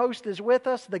Lord of hosts is with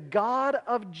us. The God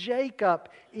of Jacob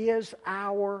is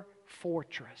our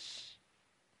fortress."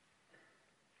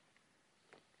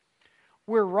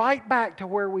 We're right back to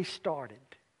where we started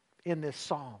in this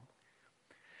psalm.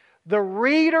 The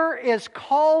reader is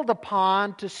called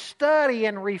upon to study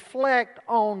and reflect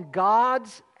on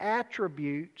God's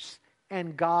attributes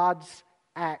and God's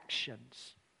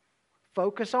actions.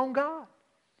 Focus on God.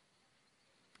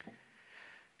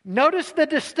 Notice the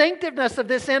distinctiveness of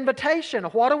this invitation.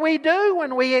 What do we do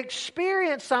when we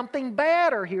experience something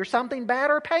bad or hear something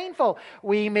bad or painful?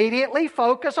 We immediately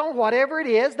focus on whatever it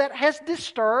is that has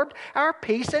disturbed our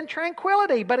peace and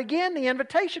tranquility. But again, the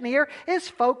invitation here is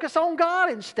focus on God.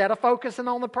 Instead of focusing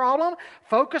on the problem,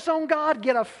 focus on God.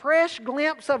 Get a fresh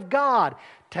glimpse of God.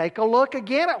 Take a look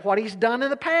again at what He's done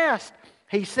in the past.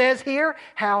 He says here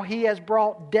how He has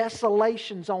brought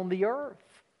desolations on the earth.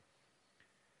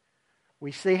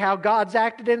 We see how God's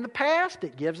acted in the past.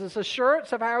 It gives us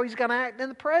assurance of how He's going to act in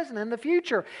the present and the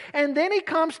future. And then He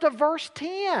comes to verse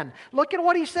 10. Look at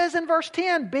what He says in verse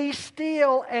 10. "Be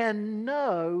still and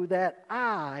know that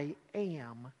I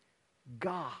am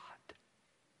God."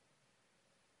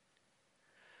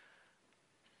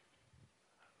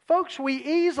 Folks, we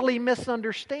easily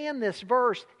misunderstand this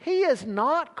verse. He is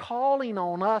not calling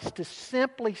on us to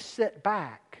simply sit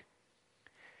back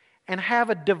and have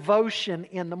a devotion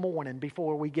in the morning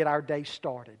before we get our day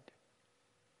started.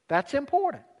 That's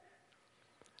important.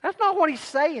 That's not what He's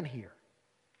saying here.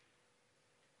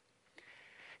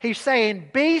 He's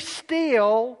saying, be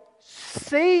still,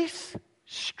 cease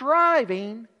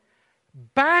striving,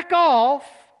 back off,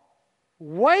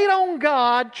 wait on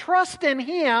God, trust in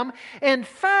Him. In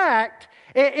fact,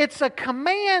 it's a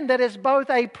command that is both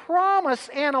a promise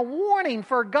and a warning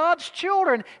for God's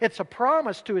children. It's a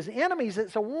promise to His enemies.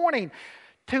 It's a warning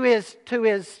to His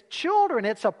children.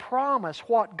 It's a promise.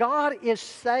 What God is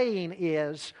saying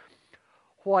is,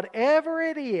 whatever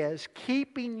it is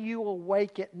keeping you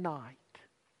awake at night,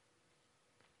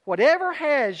 whatever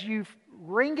has you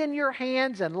wringing your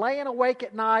hands and laying awake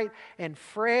at night and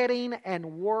fretting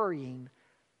and worrying,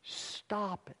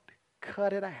 stop it.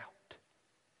 Cut it out.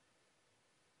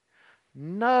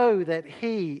 Know that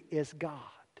He is God.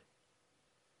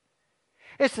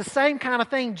 It's the same kind of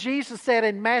thing Jesus said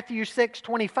in Matthew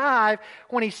 6:25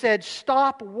 when He said,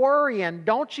 "Stop worrying.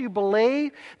 Don't you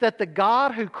believe that the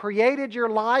God who created your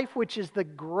life, which is the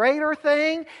greater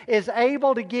thing, is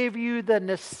able to give you the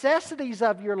necessities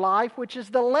of your life, which is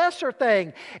the lesser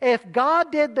thing? If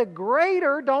God did the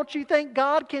greater, don't you think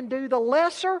God can do the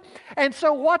lesser?" And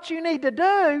so what you need to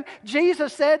do,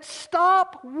 Jesus said,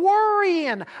 stop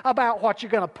worrying about what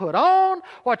you're going to put on,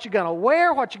 what you're going to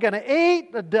wear, what you're going to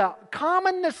eat, the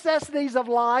common necessities of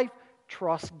life.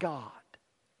 Trust God.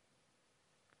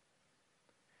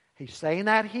 He's saying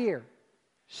that here.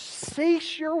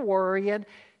 Cease your worrying.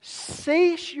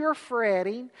 Cease your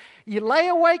fretting. You lay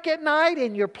awake at night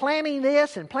and you're planning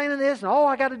this and oh,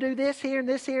 I got to do this here and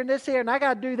this here and this here, and I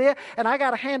got to do this, and I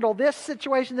got to handle this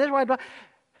situation this way.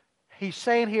 He's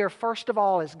saying here, first of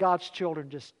all, as God's children,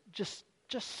 just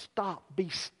stop. Be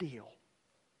still.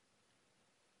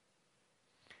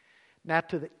 Now,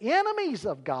 to the enemies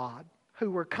of God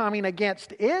who were coming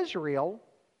against Israel,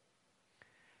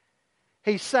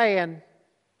 He's saying,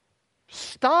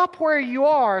 stop where you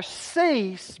are,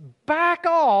 cease, back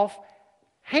off,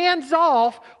 hands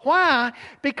off. Why?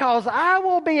 Because I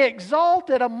will be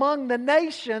exalted among the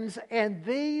nations, and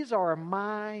these are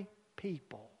my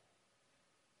people.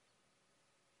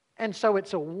 And so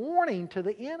it's a warning to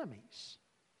the enemies.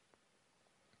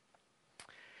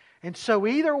 And so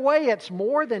either way, it's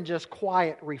more than just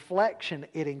quiet reflection.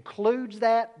 It includes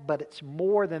that, but it's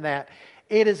more than that.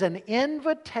 It is an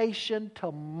invitation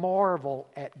to marvel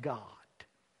at God.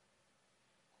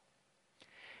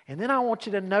 And then I want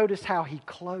you to notice how He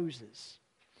closes.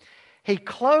 He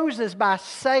closes by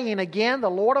saying again, the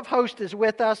Lord of hosts is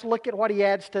with us. Look at what He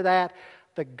adds to that.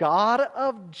 The God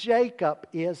of Jacob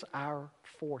is our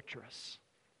fortress.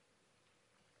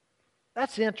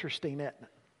 That's interesting, isn't it?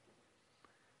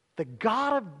 The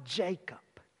God of Jacob.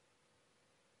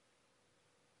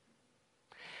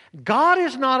 God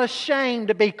is not ashamed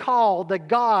to be called the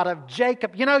God of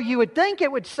Jacob. You know, you would think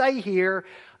it would say here,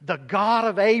 the God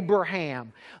of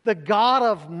Abraham, the God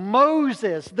of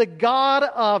Moses, the God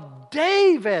of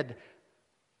David.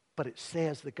 But it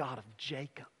says the God of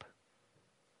Jacob.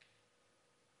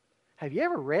 Have you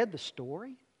ever read the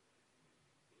story?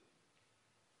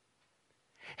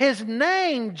 His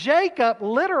name, Jacob,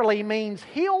 literally means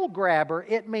heel grabber.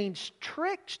 It means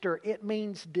trickster. It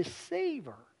means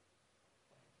deceiver.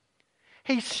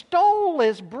 He stole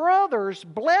his brother's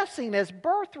blessing as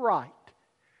birthright.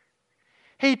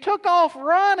 He took off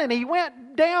running. He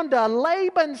went down to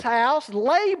Laban's house.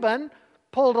 Laban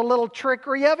pulled a little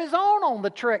trickery of his own on the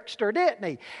trickster, didn't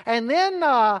he? And then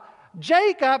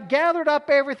Jacob gathered up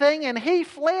everything and he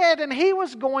fled, and he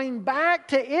was going back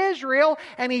to Israel,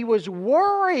 and he was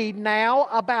worried now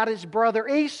about his brother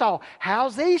Esau.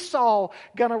 How's Esau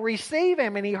going to receive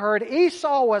him? And he heard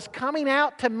Esau was coming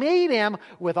out to meet him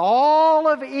with all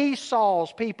of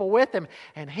Esau's people with him,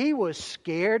 and he was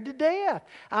scared to death.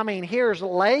 I mean, here's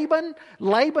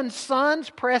Laban's sons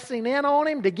pressing in on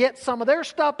him to get some of their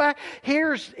stuff back.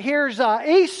 Here's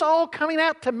Esau coming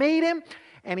out to meet him.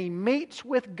 And he meets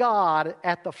with God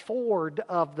at the ford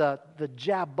of the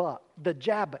Jabbok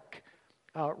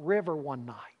River one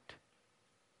night.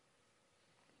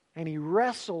 And he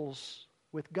wrestles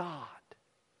with God.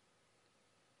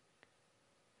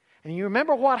 And you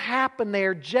remember what happened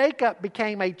there? Jacob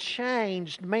became a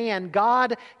changed man.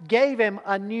 God gave him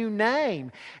a new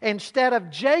name. Instead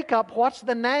of Jacob, what's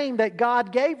the name that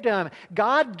God gave to him?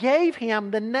 God gave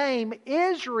him the name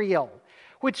Israel,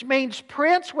 which means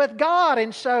prince with God.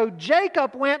 And so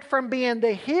Jacob went from being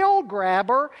the heel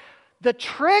grabber, the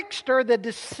trickster, the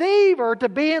deceiver, to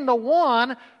being the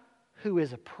one who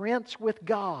is a prince with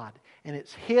God. And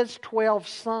it's his 12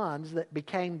 sons that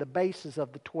became the basis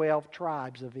of the 12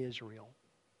 tribes of Israel.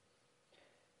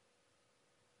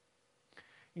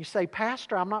 You say,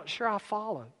 Pastor, I'm not sure I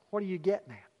follow. What are you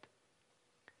getting at?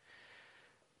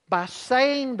 By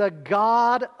saying the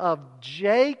God of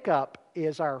Jacob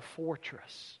is our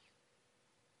fortress,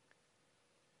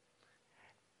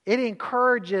 it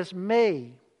encourages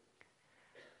me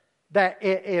that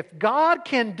if God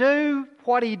can do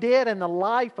what He did in the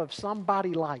life of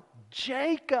somebody like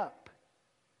Jacob,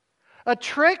 a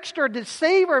trickster,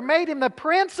 deceiver, made him the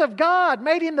prince of God,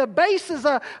 made him the basis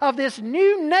of this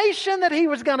new nation that he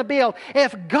was going to build.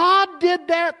 If God did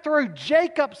that through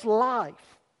Jacob's life,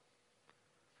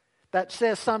 that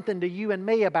says something to you and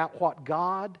me about what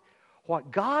God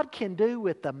can do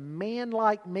with a man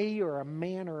like me or a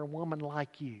man or a woman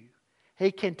like you.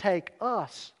 He can take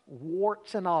us,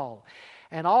 warts and all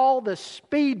the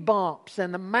speed bumps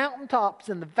and the mountaintops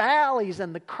and the valleys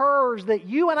and the curves that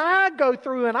you and I go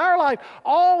through in our life,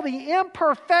 all the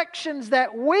imperfections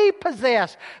that we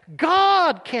possess.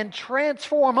 God can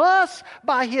transform us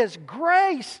by His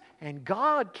grace, and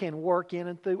God can work in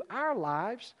and through our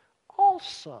lives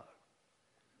also.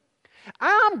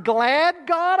 I'm glad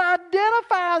God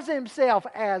identifies Himself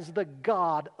as the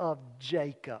God of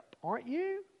Jacob. Aren't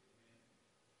you?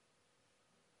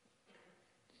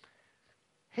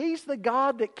 He's the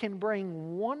God that can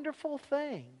bring wonderful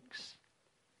things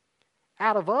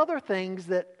out of other things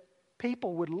that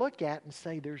people would look at and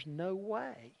say, there's no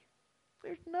way.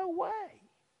 There's no way.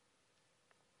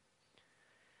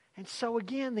 And so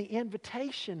again, the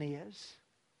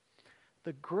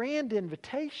grand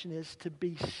invitation is to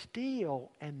be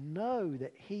still and know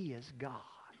that He is God.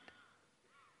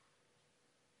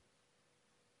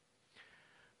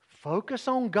 Focus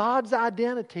on God's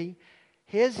identity,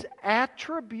 His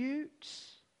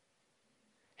attributes,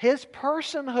 His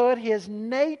personhood, His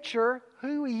nature,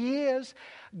 who He is.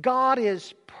 God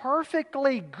is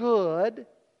perfectly good,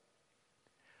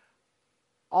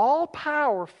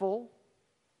 all-powerful,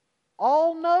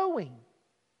 all-knowing.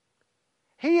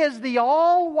 He is the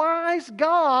all-wise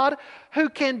God who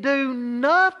can do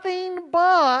nothing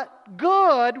but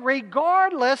good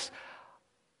regardless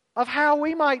of how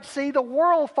we might see the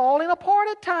world falling apart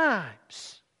at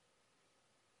times.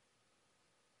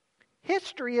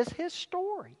 History is His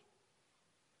story.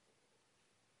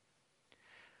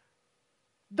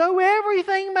 Though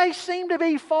everything may seem to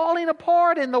be falling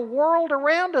apart in the world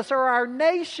around us or our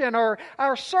nation or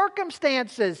our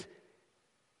circumstances,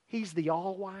 He's the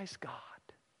all-wise God.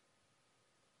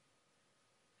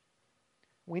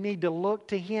 We need to look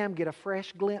to Him, get a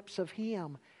fresh glimpse of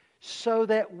Him, so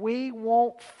that we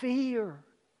won't fear.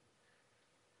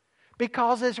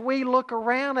 Because as we look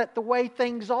around at the way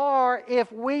things are,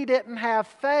 if we didn't have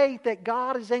faith that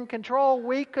God is in control,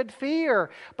 we could fear.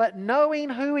 But knowing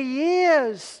who He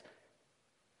is,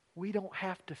 we don't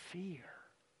have to fear.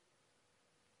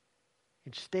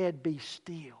 Instead, be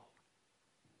still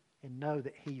and know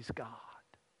that He's God.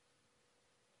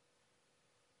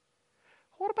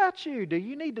 What about you? Do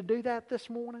you need to do that this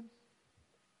morning?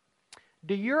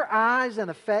 Do your eyes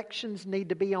and affections need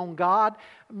to be on God?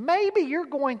 Maybe you're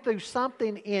going through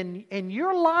something in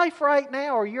your life right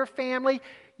now or your family.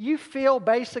 You feel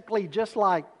basically just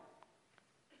like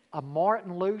a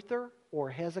Martin Luther or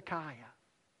Hezekiah.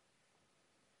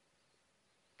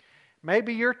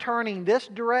 Maybe you're turning this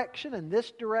direction and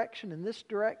this direction and this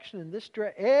direction and this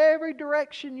direction. Every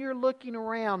direction you're looking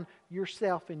around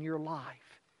yourself in your life.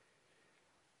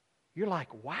 You're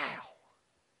like, wow.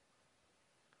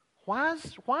 Why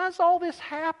is all this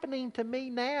happening to me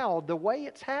now the way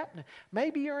it's happening?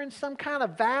 Maybe you're in some kind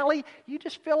of valley. You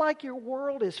just feel like your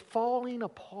world is falling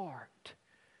apart.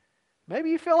 Maybe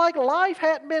you feel like life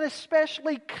hadn't been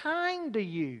especially kind to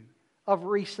you of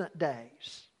recent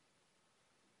days.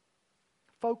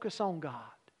 Focus on God.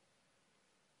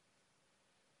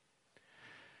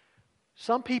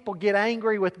 Some people get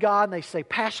angry with God and they say,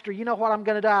 Pastor, you know what I'm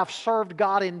going to do? I've served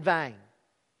God in vain.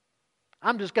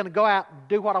 I'm just going to go out and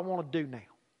do what I want to do now.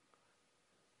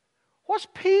 What's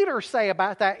Peter say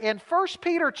about that? In 1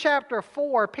 Peter chapter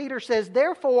 4, Peter says,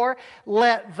 Therefore,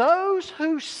 let those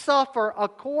who suffer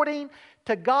according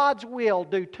to God's will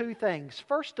do two things.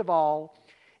 First of all,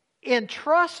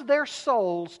 entrust their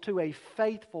souls to a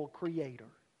faithful Creator.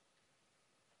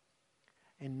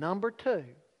 And number two,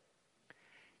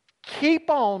 keep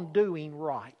on doing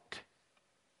right.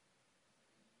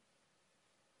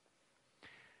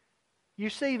 You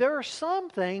see, there are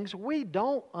some things we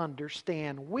don't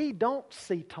understand. We don't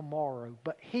see tomorrow,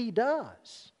 but He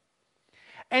does.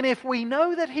 And if we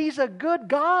know that He's a good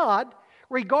God,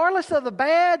 regardless of the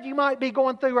bad you might be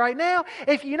going through right now,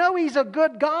 if you know He's a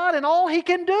good God and all He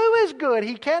can do is good,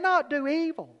 He cannot do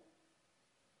evil.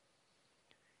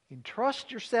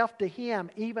 Entrust yourself to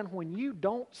Him even when you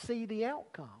don't see the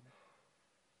outcome.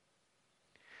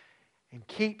 And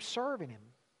keep serving Him.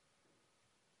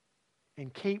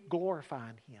 And keep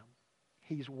glorifying Him.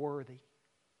 He's worthy.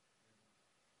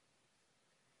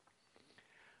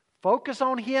 Focus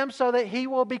on Him so that He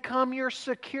will become your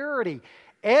security.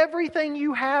 Everything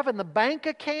you have in the bank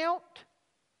account,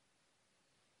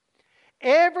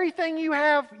 everything you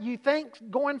have you think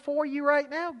going for you right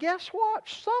now, guess what?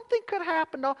 Something could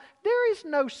happen. There is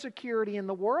no security in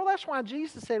the world. That's why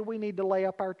Jesus said we need to lay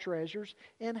up our treasures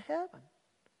in heaven.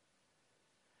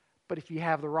 But if you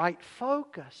have the right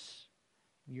focus,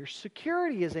 your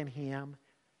security is in Him,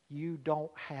 you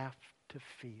don't have to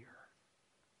fear.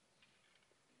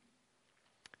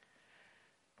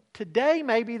 Today,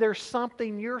 maybe there's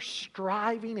something you're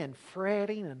striving and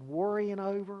fretting and worrying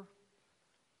over.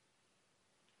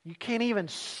 You can't even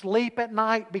sleep at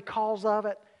night because of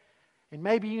it. And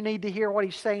maybe you need to hear what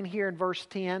He's saying here in verse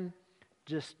 10.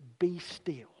 Just be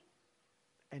still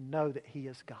and know that He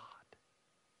is God.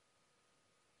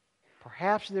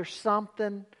 Perhaps there's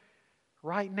something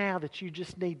right now that you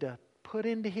just need to put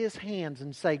into His hands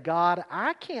and say, God,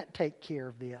 I can't take care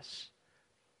of this,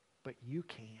 but You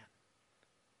can.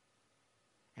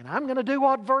 And I'm going to do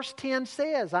what verse 10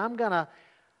 says. I'm going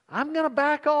to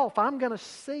back off. I'm going to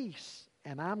cease.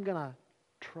 And I'm going to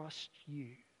trust You.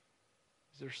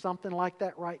 Is there something like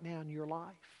that right now in your life?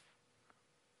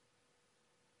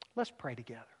 Let's pray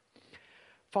together.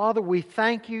 Father, we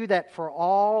thank You that for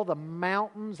all the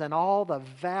mountains and all the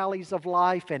valleys of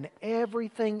life and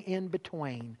everything in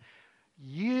between,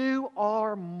 You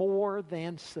are more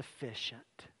than sufficient.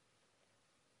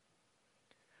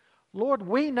 Lord,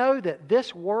 we know that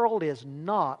this world is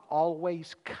not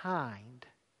always kind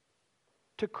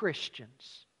to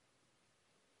Christians.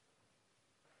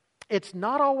 It's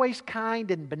not always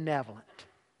kind and benevolent.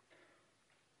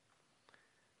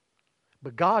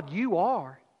 But God, You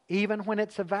are, even when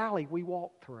it's a valley we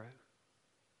walk through.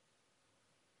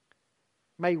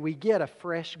 May we get a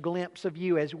fresh glimpse of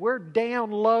You as we're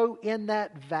down low in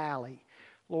that valley.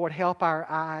 Lord, help our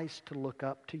eyes to look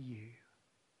up to You.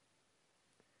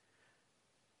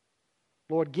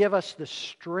 Lord, give us the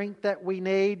strength that we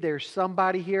need. There's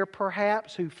somebody here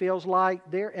perhaps who feels like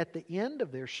they're at the end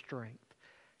of their strength.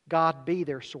 God, be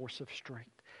their source of strength.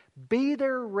 Be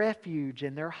their refuge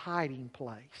and their hiding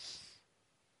place.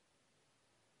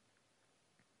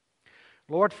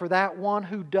 Lord, for that one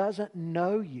who doesn't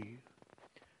know You,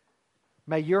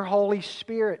 may Your Holy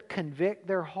Spirit convict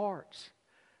their hearts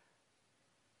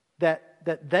that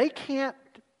they can't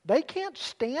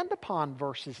stand upon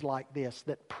verses like this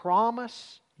that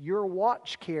promise Your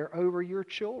watch care over Your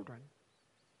children.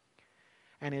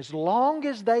 And as long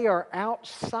as they are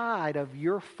outside of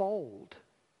Your fold,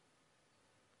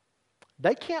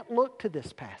 they can't look to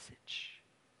this passage.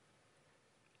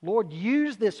 Lord,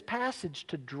 use this passage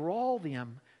to draw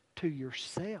them to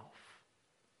Yourself,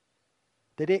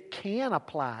 that it can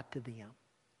apply to them.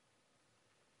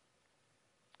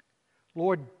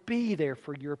 Lord, be there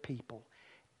for your people.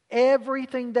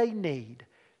 Everything they need,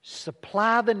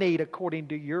 supply the need according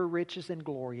to your riches and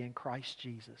glory in Christ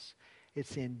Jesus.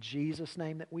 It's in Jesus'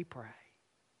 name that we pray.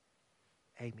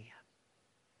 Amen.